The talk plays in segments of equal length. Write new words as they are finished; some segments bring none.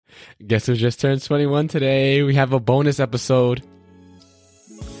Guess who just turned 21 today? We have a bonus episode.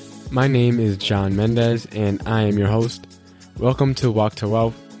 My name is John Mendez, and I am your host. Welcome to Walk to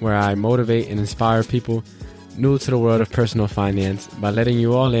Wealth, where I motivate and inspire people new to the world of personal finance by letting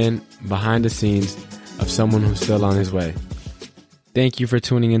you all in behind the scenes of someone who's still on his way. Thank you for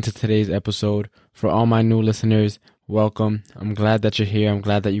tuning into today's episode. For all my new listeners, welcome. I'm glad that you're here. I'm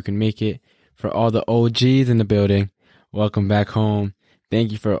glad that you can make it. For all the OGs in the building, welcome back home.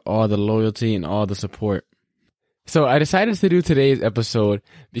 Thank you for all the loyalty and all the support. So I decided to do today's episode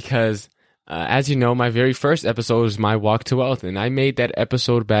because, as you know, my very first episode was my Walk to Wealth, and I made that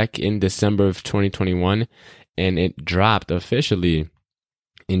episode back in December of 2021, and it dropped officially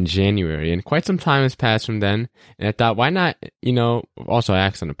in January. And quite some time has passed from then, and I thought, why not, also I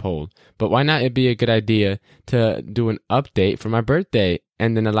asked on a poll, but why not it be a good idea to do an update for my birthday?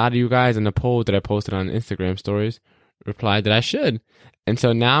 And then a lot of you guys in the poll that I posted on Instagram stories replied that I should. And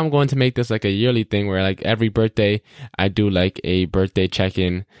so now I'm going to make this like a yearly thing where like every birthday I do like a birthday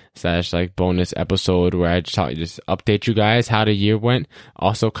check-in / like bonus episode where I just update you guys how the year went.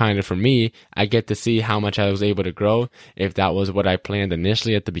 Also kind of for me, I get to see how much I was able to grow, if that was what I planned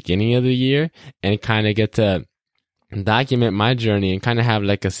initially at the beginning of the year, and kind of get to document my journey and kind of have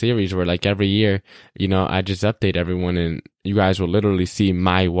like a series where like every year, I just update everyone and you guys will literally see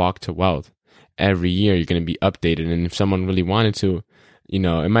my walk to wealth. Every year you're going to be updated, and if someone really wanted to,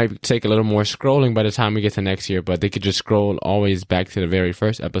 it might take a little more scrolling by the time we get to next year, but they could just scroll always back to the very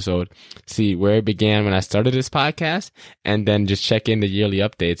first episode, see where it began when I started this podcast, and then just check in the yearly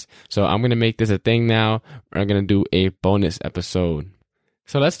updates. So I'm going to make this a thing now. I'm going to do a bonus episode.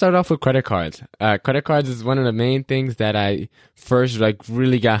 So let's start off with credit cards. Credit cards is one of the main things that I first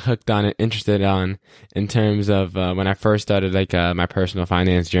really got hooked on and interested on in terms of when I first started my personal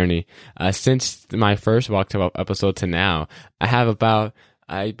finance journey. Since my first Walk to Wealth episode to now, I have about,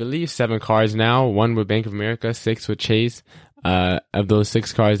 I believe, 7 cards now. 1 with Bank of America, 6 with Chase. Of those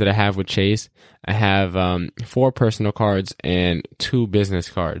 6 cards that I have with Chase, I have 4 personal cards and 2 business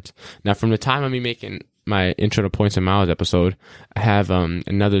cards. Now, from the time of me making my Intro to Points and Miles episode, I have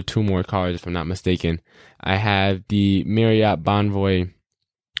another 2 more cards, if I'm not mistaken. I have the Marriott Bonvoy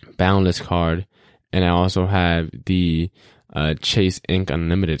Boundless card, and I also have the Chase Ink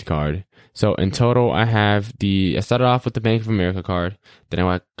Unlimited card. So in total, I started off with the Bank of America card, then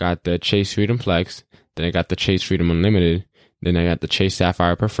I got the Chase Freedom Flex, then I got the Chase Freedom Unlimited, then I got the Chase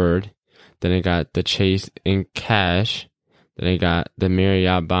Sapphire Preferred, then I got the Chase Ink Cash, then I got the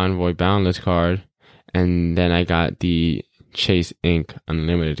Marriott Bonvoy Boundless card, and then I got the Chase Ink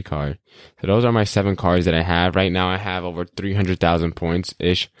Unlimited card. So those are my 7 cards that I have. Right now I have over 300,000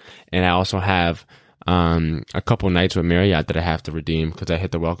 points-ish. And I also have a couple nights with Marriott that I have to redeem because I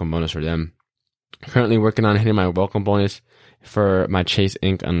hit the welcome bonus for them. Currently working on hitting my welcome bonus for my Chase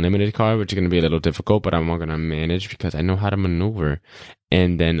Ink Unlimited card, which is going to be a little difficult, but I'm going to manage because I know how to maneuver.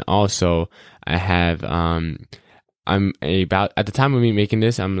 And then also I have... at the time of me making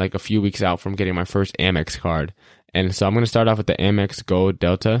this, I'm like a few weeks out from getting my first Amex card. And so I'm going to start off with the Amex Gold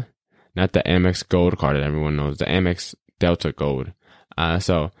Delta, not the Amex Gold card that everyone knows, the Amex Delta Gold.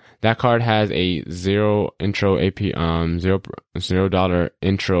 So that card has a $0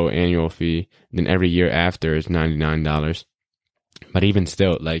 intro annual fee. Then every year after is $99. But even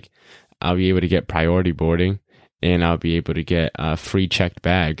still, I'll be able to get priority boarding and I'll be able to get a free checked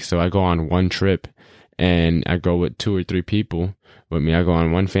bag. So I go on one trip and I go with 2 or 3 people with me. I go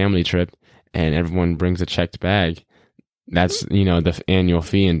on one family trip and everyone brings a checked bag. That's, the annual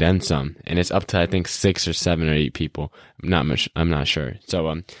fee and then some. And it's up to, I think, 6 or 7 or 8 people. I'm not sure.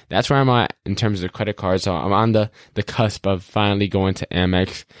 So, that's where I'm at in terms of credit cards. So I'm on the cusp of finally going to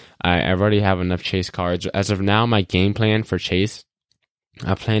Amex. I already have enough Chase cards. As of now, my game plan for Chase,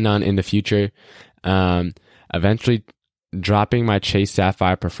 I plan on in the future, eventually dropping my Chase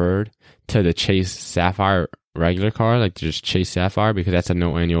Sapphire Preferred to the Chase Sapphire regular card, like just Chase Sapphire, because that's a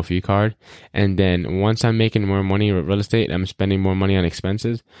no annual fee card. And then once I'm making more money with real estate, I'm spending more money on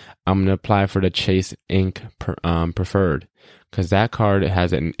expenses, I'm going to apply for the Chase Ink Preferred, because that card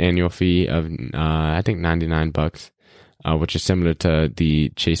has an annual fee of, I think $99, which is similar to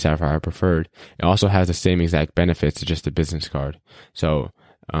the Chase Sapphire Preferred. It also has the same exact benefits as just a business card. So,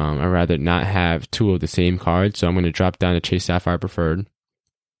 I'd rather not have 2 of the same cards. So I'm going to drop down to Chase Sapphire Preferred.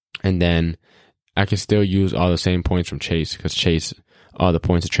 And then I can still use all the same points from Chase, because Chase, all the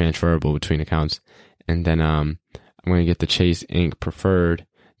points are transferable between accounts. And then I'm going to get the Chase Ink Preferred.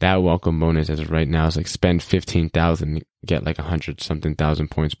 That welcome bonus as of right now is spend 15,000, get 100 something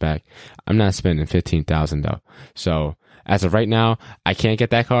thousand points back. I'm not spending 15,000 though. So as of right now, I can't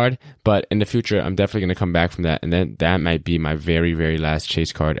get that card, but in the future, I'm definitely going to come back from that. And then that might be my very, very last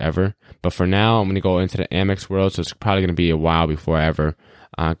Chase card ever. But for now, I'm going to go into the Amex world. So it's probably going to be a while before I ever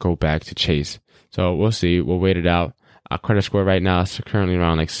go back to Chase. So we'll see. We'll wait it out. Credit score right now is currently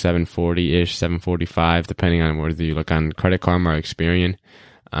around like 740-ish, 745, depending on whether you look on Credit Karma or Experian.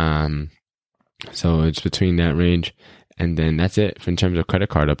 So it's between that range. And then that's it in terms of credit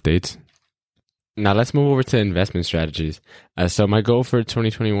card updates. Now let's move over to investment strategies. So my goal for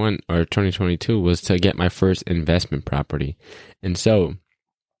 2021 or 2022 was to get my first investment property. And so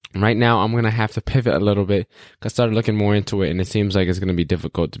right now I'm going to have to pivot a little bit because I started looking more into it, and it seems like it's going to be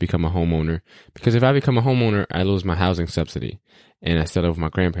difficult to become a homeowner, because if I become a homeowner, I lose my housing subsidy, and I still live with my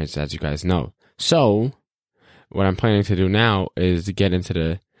grandparents, as you guys know. So what I'm planning to do now is get into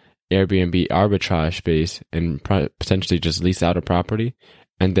the Airbnb arbitrage space and potentially just lease out a property,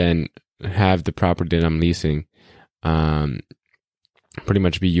 and then have the property that I'm leasing pretty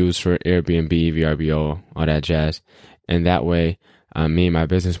much be used for Airbnb, VRBO, all that jazz. And that way, me and my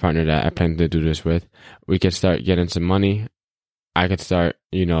business partner that I plan to do this with, we can start getting some money. I could start,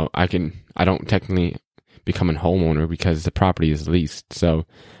 I don't technically become a homeowner because the property is leased. So,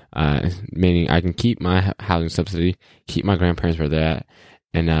 meaning I can keep my housing subsidy, keep my grandparents where they're at,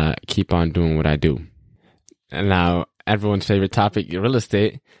 and keep on doing what I do. And now, everyone's favorite topic, real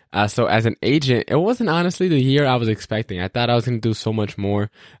estate. So as an agent, it wasn't honestly the year I was expecting. I thought I was going to do so much more.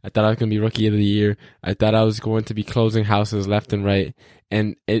 I thought I was going to be rookie of the year. I thought I was going to be closing houses left and right.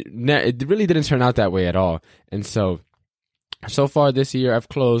 And it really didn't turn out that way at all. And so far this year, I've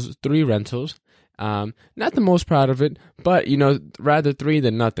closed 3 rentals. Not the most proud of it, but, rather 3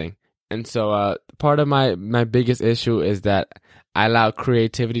 than nothing. And so part of my biggest issue is that I allow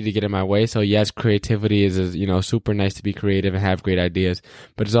creativity to get in my way. So yes, creativity is, super nice to be creative and have great ideas,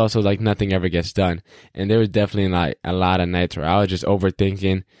 but it's also like nothing ever gets done. And there was definitely like a lot of nights where I was just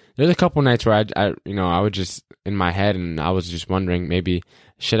overthinking. There's a couple nights where I was just in my head and I was just wondering, maybe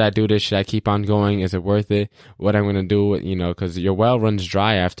should I do this? Should I keep on going? Is it worth it? What I'm going to do, because your well runs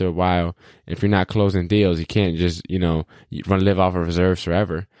dry after a while. If you're not closing deals, you can't just, live off of reserves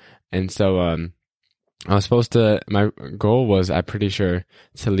forever. And so, my goal was, I'm pretty sure,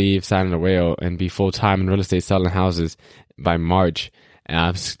 to leave Silent Whale and be full-time in real estate selling houses by March. And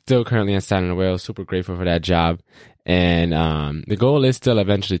I'm still currently at Silent Whale, super grateful for that job. And the goal is still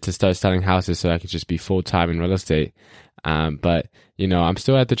eventually to start selling houses so I can just be full-time in real estate. But, I'm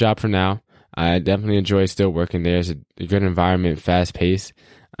still at the job for now. I definitely enjoy still working there. It's a good environment, fast-paced.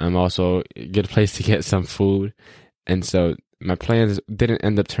 Also a good place to get some food. And so my plans didn't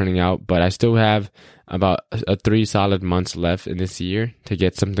end up turning out, but I still have about 3 solid months left in this year to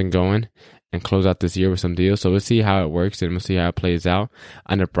get something going and close out this year with some deals. So we'll see how it works and we'll see how it plays out.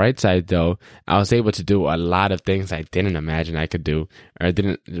 On the bright side, though, I was able to do a lot of things I didn't imagine I could do, or I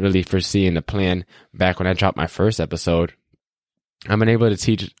didn't really foresee in the plan back when I dropped my first episode. I've been able to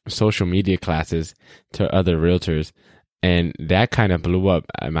teach social media classes to other realtors, and that kind of blew up.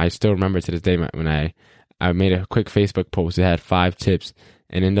 I still remember to this day when I made a quick Facebook post. It had 5 tips,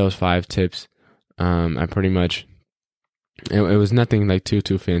 and in those 5 tips, I pretty much, it was nothing like too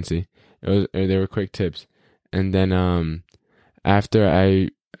fancy. They were quick tips. And then after I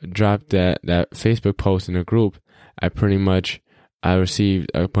dropped that Facebook post in a group, I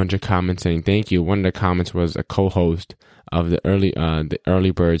received a bunch of comments saying thank you. One of the comments was a co-host of the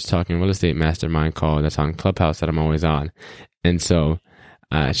Early Birds Talking Real Estate Mastermind call that's on Clubhouse that I'm always on. And so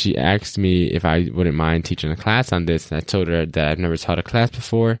she asked me if I wouldn't mind teaching a class on this. And I told her that I've never taught a class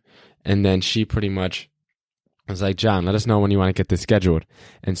before. And then she pretty much was like, John, let us know when you want to get this scheduled.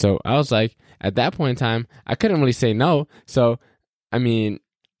 And so I was like, at that point in time, I couldn't really say no. So,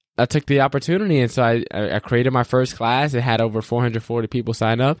 I took the opportunity. And so I created my first class. It had over 440 people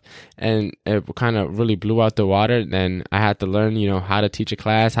sign up, and it kind of really blew out the water. Then I had to learn, how to teach a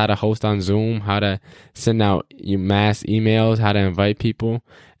class, how to host on Zoom, how to send out mass emails, how to invite people,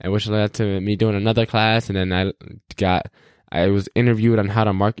 and which led to me doing another class. And then I was interviewed on how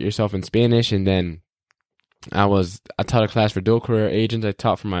to market yourself in Spanish. And then I taught a class for dual career agents. I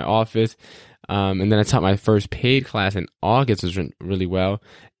taught from my office. And then I taught my first paid class in August, which went really well.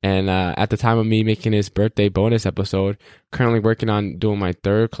 And at the time of me making this birthday bonus episode, currently working on doing my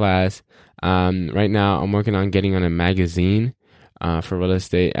 3rd class. Right now, I'm working on getting on a magazine for real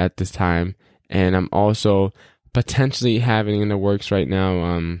estate at this time. And I'm also potentially having in the works right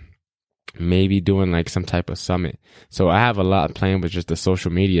now, maybe doing like some type of summit. So I have a lot planned with just the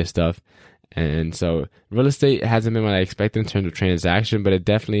social media stuff. And so real estate hasn't been what I expected in terms of transaction, but it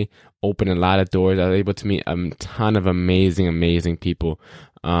definitely opened a lot of doors. I was able to meet a ton of amazing people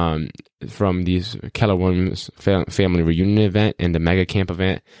from these Keller Williams family reunion event and the Mega Camp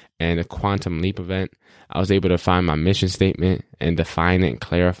event and the Quantum Leap event. I was able to find my mission statement and define it and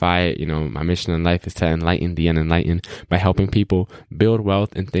clarify it. My mission in life is to enlighten the unenlightened by helping people build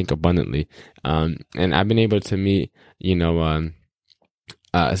wealth and think abundantly. And I've been able to meet,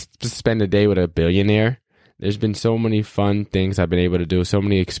 spend a day with a billionaire. There's been so many fun things I've been able to do, so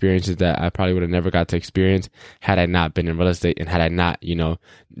many experiences that I probably would have never got to experience had I not been in real estate and had I not,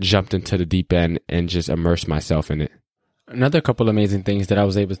 jumped into the deep end and just immersed myself in it. Another couple of amazing things that I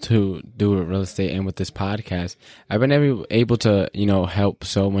was able to do with real estate and with this podcast, I've been able to, help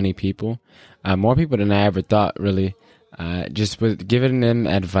so many people, more people than I ever thought, really, just with giving them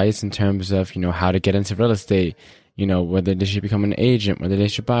advice in terms of, how to get into real estate, whether they should become an agent, whether they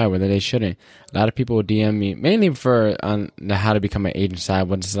should buy, whether they shouldn't. A lot of people will DM me, mainly for on the how to become an agent side,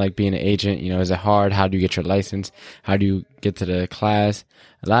 what it's like being an agent. Is it hard? How do you get your license? How do you get to the class?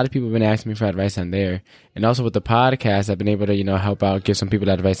 A lot of people have been asking me for advice on there. And also with the podcast, I've been able to, help out, give some people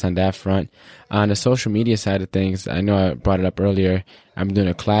advice on that front. On the social media side of things, I know I brought it up earlier. I'm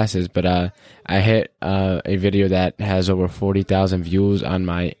doing classes, but I hit a video that has over 40,000 views on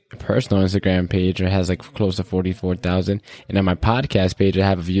my personal Instagram page. It has like close to 44,000. And on my podcast page, I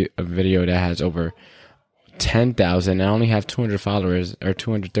have a video that has over 10,000. I only have 200 followers or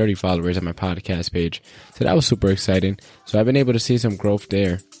 230 followers on my podcast page. So that was super exciting. So I've been able to see some growth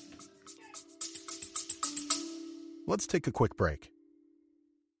there. Let's take a quick break.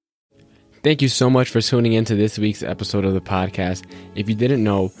 Thank you so much for tuning into this week's episode of the podcast. If you didn't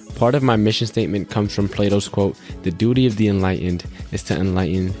know, part of my mission statement comes from Plato's quote, "The duty of the enlightened is to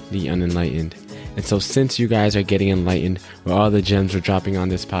enlighten the unenlightened." And so since you guys are getting enlightened with all the gems we're dropping on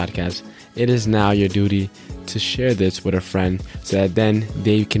this podcast, it is now your duty to share this with a friend so that then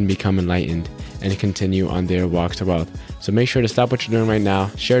they can become enlightened and continue on their walk to wealth. So make sure to stop what you're doing right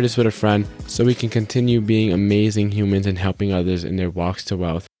now, share this with a friend so we can continue being amazing humans and helping others in their walks to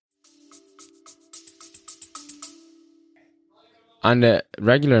wealth. On the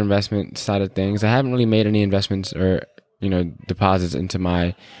regular investment side of things, I haven't really made any investments or deposits into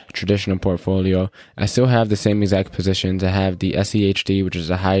my traditional portfolio. I still have the same exact positions. I have the SEHD, which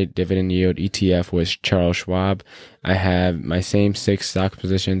is a high dividend yield ETF with Charles Schwab. I have my same 6 stock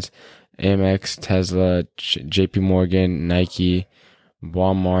positions: Amex, Tesla, JP Morgan, Nike,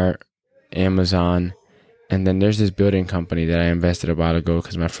 Walmart, Amazon. And then there's this building company that I invested a while ago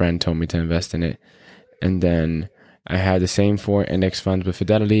because my friend told me to invest in it. And then I have the same 4 index funds with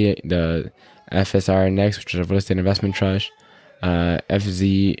Fidelity, the FSR Index, which is a real estate investment trust,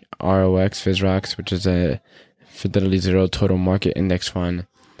 FZROX, FISROX, which is a Fidelity Zero Total Market Index Fund,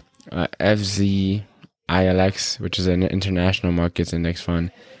 FZILX, which is an International Markets Index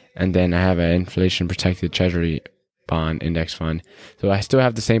Fund, and then I have an Inflation Protected Treasury Bond Index Fund. So I still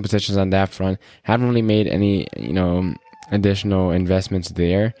have the same positions on that front. Haven't really made any, additional investments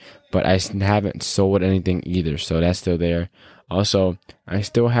there, but I haven't sold anything either, so that's still there. Also, I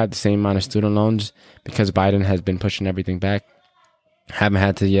still have the same amount of student loans because Biden has been pushing everything back. Haven't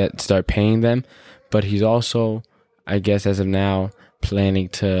had to yet start paying them, but he's also, I guess as of now, planning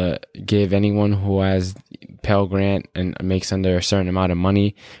to give anyone who has Pell Grant and makes under a certain amount of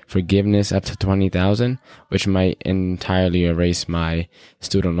money forgiveness up to $20,000, which might entirely erase my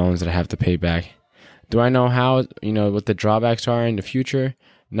student loans that I have to pay back. Do I know how, what the drawbacks are in the future?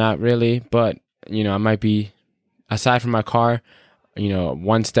 Not really, but, I might be, aside from my car,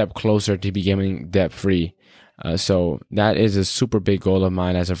 one step closer to becoming debt-free. So that is a super big goal of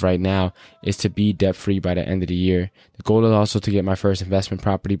mine as of right now, is to be debt-free by the end of the year. The goal is also to get my first investment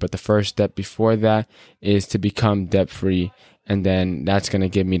property, but the first step before that is to become debt-free. And then that's going to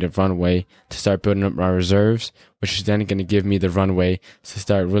give me the runway to start building up my reserves, which is then going to give me the runway to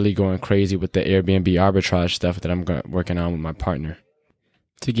start really going crazy with the Airbnb arbitrage stuff that I'm working on with my partner.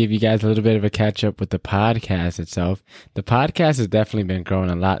 To give you guys a little bit of a catch up with the podcast itself, the podcast has definitely been growing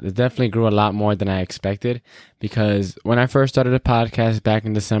a lot. It definitely grew a lot more than I expected, because when I first started the podcast back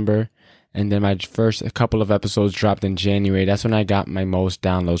in December, and then my first couple of episodes dropped in January, that's when I got my most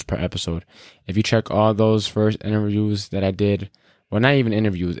downloads per episode. If you check all those first interviews that I did, well, not even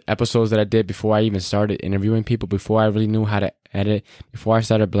interviews, episodes that I did before I even started interviewing people, before I really knew how to edit, before I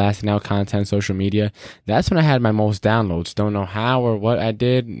started blasting out content on social media, that's when I had my most downloads. Don't know how or what I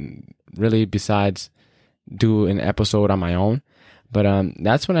did, really, besides do an episode on my own. But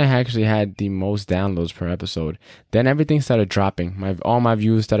that's when I actually had the most downloads per episode. Then everything started dropping. All my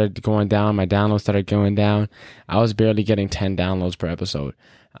views started going down. My downloads started going down. I was barely getting 10 downloads per episode.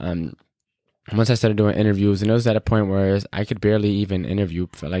 once I started doing interviews, and it was at a point where I could barely even interview,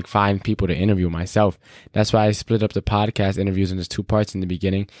 for like find people to interview myself. That's why I split up the podcast interviews into 2 parts in the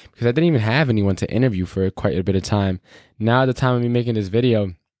beginning, because I didn't even have anyone to interview for quite a bit of time. Now at the time of me making this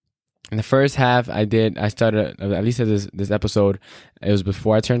video, in the first half I started, at least this episode, it was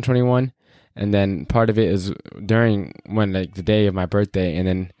before I turned 21. And then part of it is during the day of my birthday, and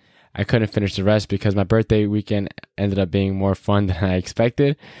then I couldn't finish the rest because my birthday weekend ended up being more fun than I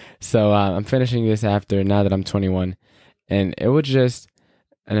expected. So I'm finishing this after, now that I'm 21. And it was just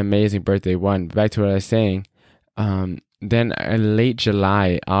an amazing birthday one. Back to what I was saying. Then in late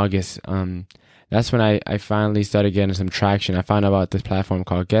July, August, that's when I finally started getting some traction. I found out about this platform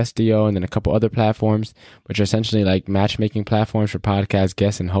called Guestio, and then a couple other platforms, which are essentially like matchmaking platforms for podcast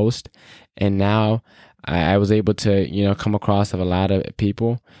guests and hosts. And now I was able to, come across a lot of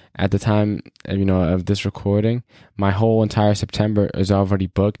people. At the time, of this recording, my whole entire September is already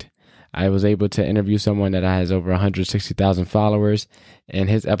booked. I was able to interview someone that has over 160,000 followers, and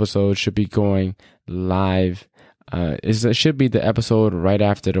his episode should be going live. It should be the episode right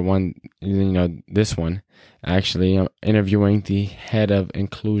after the one, this one. Actually, I'm interviewing the head of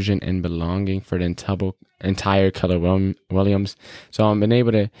inclusion and belonging for the entire Keller Williams. So I'm been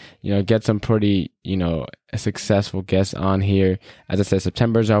able to, get some pretty, successful guests on here. As I said,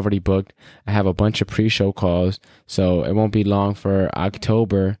 September is already booked. I have a bunch of pre-show calls, so it won't be long for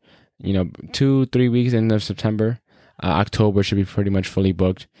October. 2-3 weeks into September, October should be pretty much fully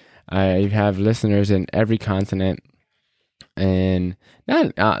booked. I have listeners in every continent, and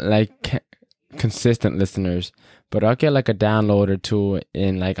not consistent listeners, but I'll get like a download or two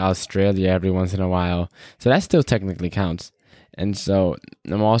in like Australia every once in a while. So that still technically counts. And so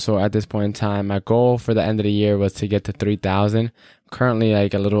I'm also at this point in time, my goal for the end of the year was to get to 3,000. Currently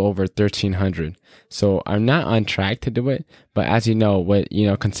like a little over 1,300. So I'm not on track to do it, but as you know, with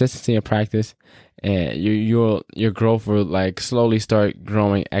consistency and practice, and your growth will like slowly start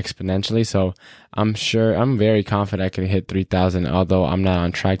growing exponentially. So I'm very confident I can hit 3,000, although I'm not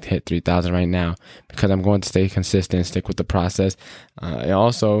on track to hit 3,000 right now, because I'm going to stay consistent, stick with the process.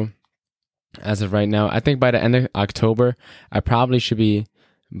 Also, as of right now, I think by the end of October, I probably should be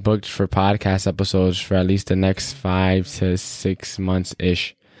booked for podcast episodes for at least the next 5 to 6 months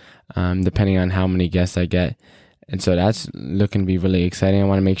ish, depending on how many guests I get. And so that's looking to be really exciting. I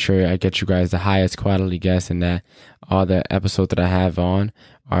want to make sure I get you guys the highest quality guests, and that all the episodes that I have on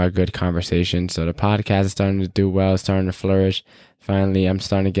are a good conversation. So the podcast is starting to do well, starting to flourish. Finally, I'm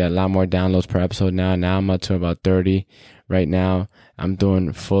starting to get a lot more downloads per episode now. Now I'm up to about 30 right now. I'm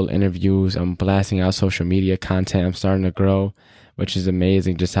doing full interviews. I'm blasting out social media content. I'm starting to grow, which is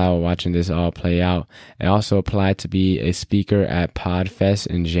amazing, just how watching this all play out. I also applied to be a speaker at PodFest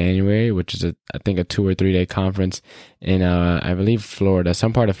in January, which is I think a 2 or 3 day conference in, I believe Florida,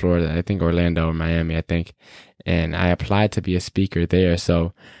 some part of Florida. I think Orlando or Miami, I think. And I applied to be a speaker there.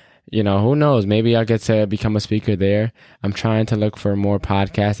 So, who knows? Maybe I'll get to become a speaker there. I'm trying to look for more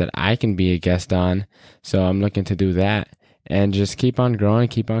podcasts that I can be a guest on. So I'm looking to do that and just keep on growing,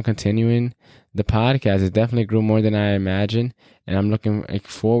 keep on continuing. The podcast, it definitely grew more than I imagined, and I'm looking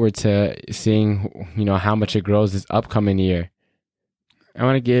forward to seeing, how much it grows this upcoming year. I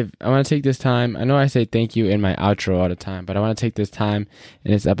want to take this time. I know I say thank you in my outro all the time, but I want to take this time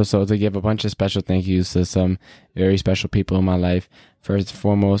in this episode to give a bunch of special thank yous to some very special people in my life. First and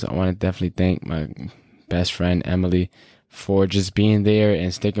foremost, I want to definitely thank my best friend, Emily, for just being there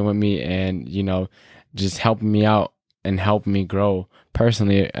and sticking with me and, just helping me out and helping me grow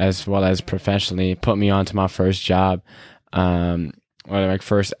personally as well as professionally. Put me on to my first job, or my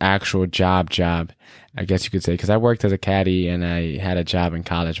first actual job, I guess you could say, because I worked as a caddy and I had a job in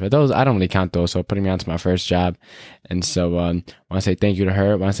college, but those, I don't really count those. So putting me on to my first job. And so I want to say thank you to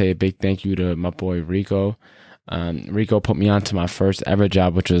her. I want to say a big thank you to my boy Rico. Rico put me on to my first ever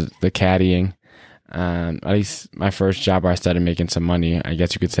job, which was the caddying. At least my first job where I started making some money, I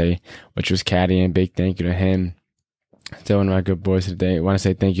guess you could say, which was caddying. Big thank you to him. Still one of my good boys today. I want to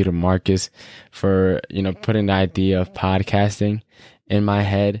say thank you to Marcus for, putting the idea of podcasting in my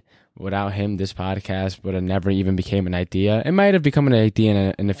head. Without him, this podcast would have never even became an idea. It might have become an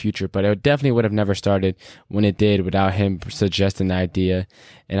idea in the future, but it definitely would have never started when it did without him suggesting the idea.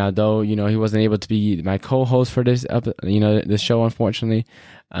 And although, he wasn't able to be my co-host for this, this show, unfortunately,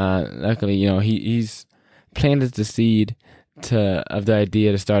 luckily, he's planted the seed of the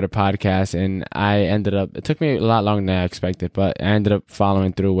idea to start a podcast, and it took me a lot longer than I expected, but I ended up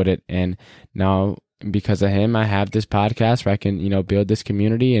following through with it. And now, because of him, I have this podcast where I can, build this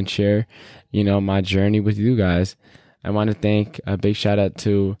community and share, my journey with you guys. I want to thank a big shout out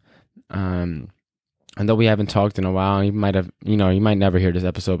to And though we haven't talked in a while, you might never hear this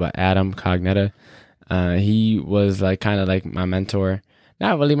episode, but Adam Cognetta, he was like kind of like my mentor.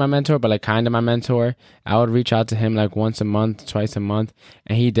 Not really my mentor, but like kind of my mentor. I would reach out to him like once a month, twice a month,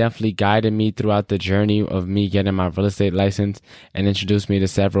 and he definitely guided me throughout the journey of me getting my real estate license and introduced me to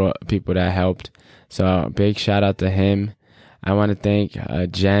several people that helped. So big shout out to him. I want to thank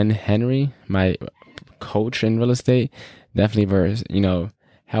Jen Henry, my coach in real estate, definitely for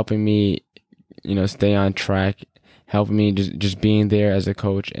helping me stay on track, helping me just being there as a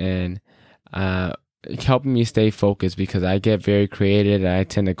coach, and helping me stay focused, because I get very creative and I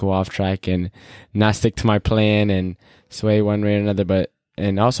tend to go off track and not stick to my plan and sway one way or another.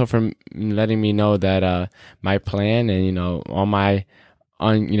 And also from letting me know that my plan and all my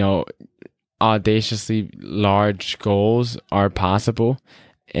audaciously large goals are possible,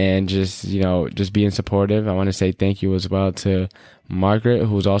 and just being supportive. I want to say thank you as well to Margaret,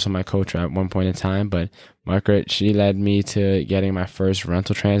 who was also my coach at one point in time. But Margaret, she led me to getting my first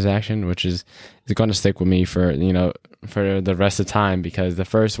rental transaction, which is going to stick with me for the rest of time, because the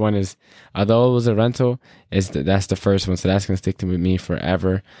first one is, although it was a rental, that's the first one, so that's going to stick with me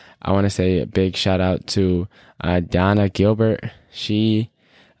forever. I want to say a big shout out to Donna Gilbert. She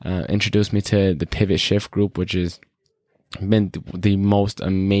introduced me to the Pivot Shift group, which has been the most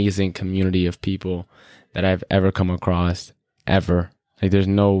amazing community of people that I've ever come across, ever. Like, there's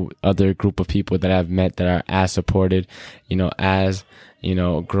no other group of people that I've met that are as supported, as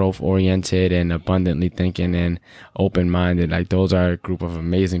growth oriented and abundantly thinking and open minded. Like, those are a group of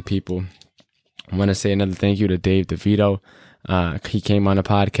amazing people. I want to say another thank you to Dave DeVito. He came on the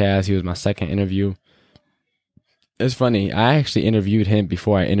podcast. He was my second interview. It's funny, I actually interviewed him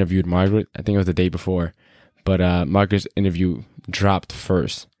before I interviewed Margaret. I think it was the day before, but Margaret's interview dropped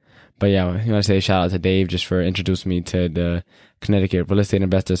first. But yeah, I want to say a shout out to Dave just for introducing me to the Connecticut Real Estate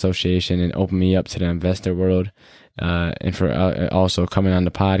Investor Association and opening me up to the investor world, and for also coming on the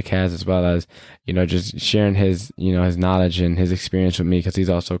podcast, as well as just sharing his his knowledge and his experience with me, because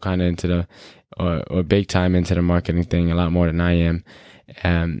he's also kind of into the or big time into the marketing thing a lot more than I am.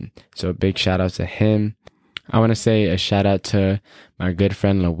 So a big shout out to him. I want to say a shout out to my good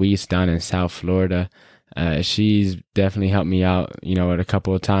friend Louise down in South Florida. She's definitely helped me out, at a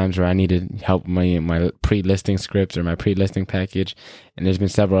couple of times where I needed help with my pre-listing scripts or my pre-listing package. And there's been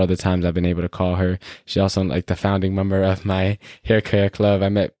several other times I've been able to call her. She's also like the founding member of my hair care club. I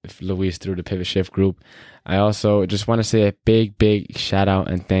met Louise through the Pivot Shift group. I also just want to say a big, big shout out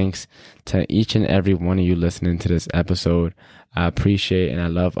and thanks to each and every one of you listening to this episode. I appreciate and I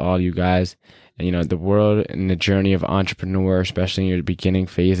love all you guys. And, the world and the journey of entrepreneur, especially in your beginning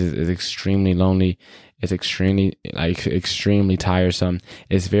phases, is extremely lonely. It's extremely tiresome.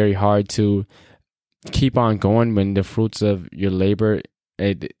 It's very hard to keep on going when the fruits of your labor,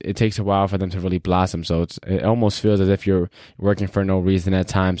 it takes a while for them to really blossom. So it almost feels as if you're working for no reason at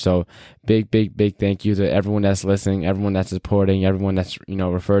times. So big thank you to everyone that's listening, everyone that's supporting, everyone that's,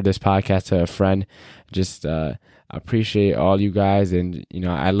 referred this podcast to a friend. Just, I appreciate all you guys. And,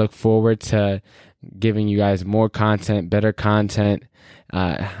 I look forward to giving you guys more content, better content,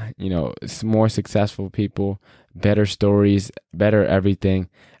 more successful people, better stories, better everything.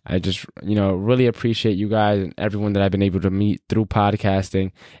 I just, really appreciate you guys and everyone that I've been able to meet through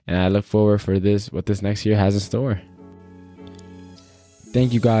podcasting. And I look forward for what this next year has in store.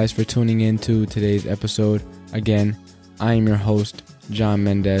 Thank you guys for tuning in to today's episode. Again, I am your host, John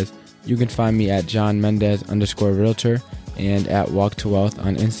Mendez. You can find me at JohnMendez_Realtor and at Walk to Wealth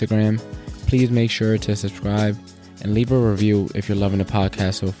on Instagram. Please make sure to subscribe and leave a review if you're loving the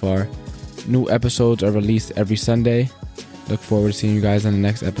podcast so far. New episodes are released every Sunday. Look forward to seeing you guys on the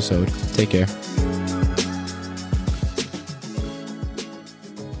next episode. Take care.